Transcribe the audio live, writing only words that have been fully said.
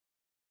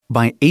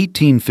By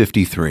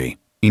 1853,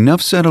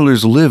 enough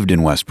settlers lived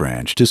in West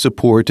Branch to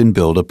support and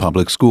build a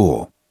public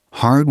school.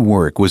 Hard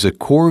work was a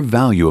core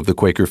value of the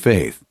Quaker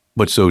faith,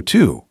 but so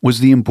too was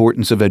the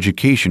importance of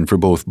education for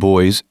both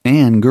boys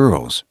and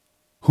girls.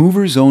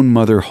 Hoover's own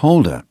mother,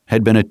 Huldah,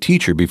 had been a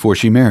teacher before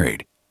she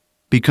married.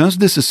 Because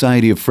the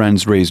Society of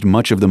Friends raised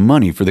much of the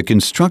money for the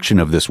construction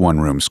of this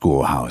one-room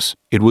schoolhouse,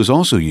 it was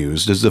also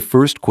used as the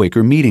first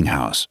Quaker meeting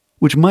house,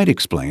 which might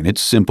explain its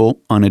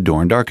simple,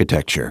 unadorned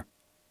architecture.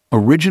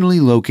 Originally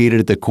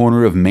located at the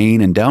corner of Main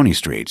and Downey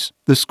Streets,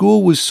 the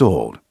school was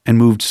sold and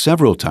moved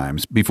several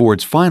times before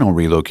its final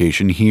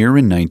relocation here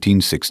in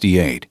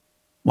 1968.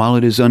 While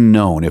it is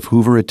unknown if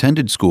Hoover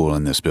attended school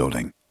in this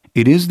building,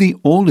 it is the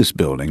oldest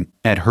building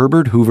at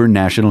Herbert Hoover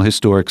National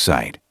Historic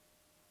Site.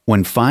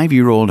 When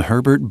 5-year-old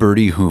Herbert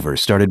Bertie Hoover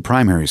started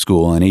primary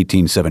school in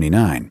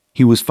 1879,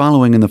 he was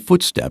following in the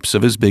footsteps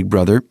of his big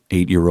brother,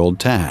 8-year-old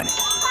Tad.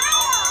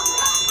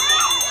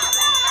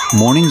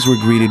 Mornings were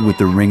greeted with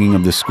the ringing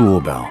of the school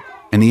bell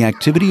and the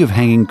activity of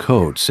hanging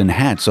coats and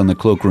hats on the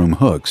cloakroom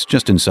hooks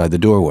just inside the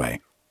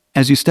doorway.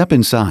 As you step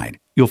inside,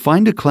 you'll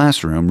find a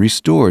classroom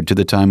restored to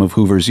the time of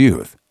Hoover's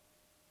youth.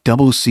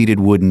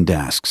 Double-seated wooden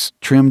desks,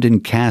 trimmed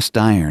in cast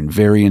iron,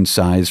 vary in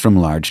size from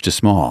large to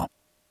small.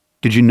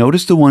 Did you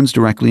notice the ones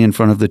directly in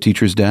front of the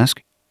teacher's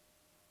desk?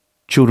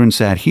 Children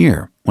sat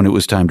here when it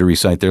was time to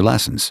recite their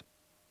lessons.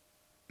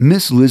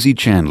 Miss Lizzie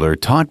Chandler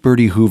taught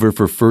Bertie Hoover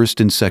for 1st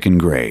and 2nd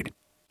grade.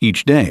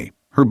 Each day,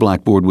 her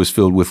blackboard was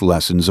filled with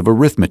lessons of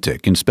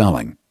arithmetic and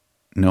spelling.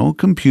 No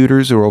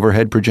computers or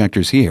overhead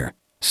projectors here.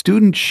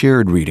 Students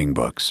shared reading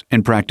books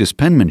and practiced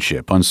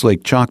penmanship on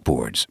slate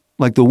chalkboards,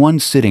 like the one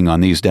sitting on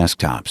these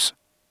desktops.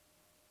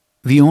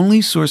 The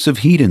only source of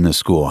heat in the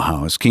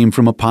schoolhouse came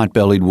from a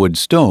pot-bellied wood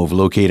stove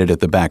located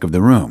at the back of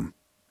the room.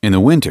 In the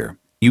winter,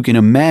 you can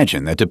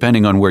imagine that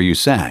depending on where you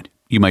sat,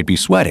 you might be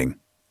sweating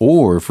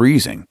or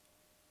freezing.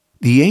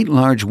 The 8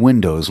 large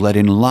windows let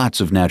in lots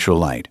of natural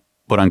light,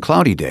 but on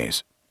cloudy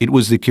days, it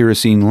was the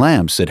kerosene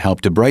lamps that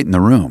helped to brighten the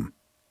room.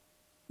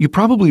 You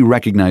probably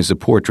recognize the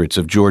portraits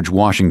of George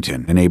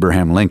Washington and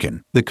Abraham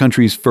Lincoln, the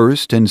country's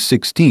 1st and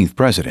 16th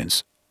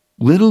presidents.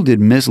 Little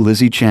did Miss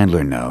Lizzie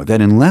Chandler know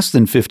that in less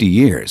than 50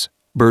 years,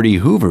 Bertie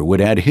Hoover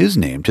would add his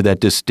name to that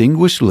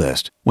distinguished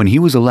list when he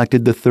was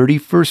elected the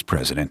 31st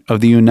President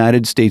of the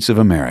United States of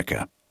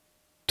America.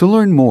 To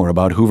learn more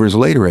about Hoover's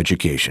later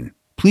education,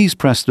 please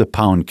press the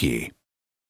pound key.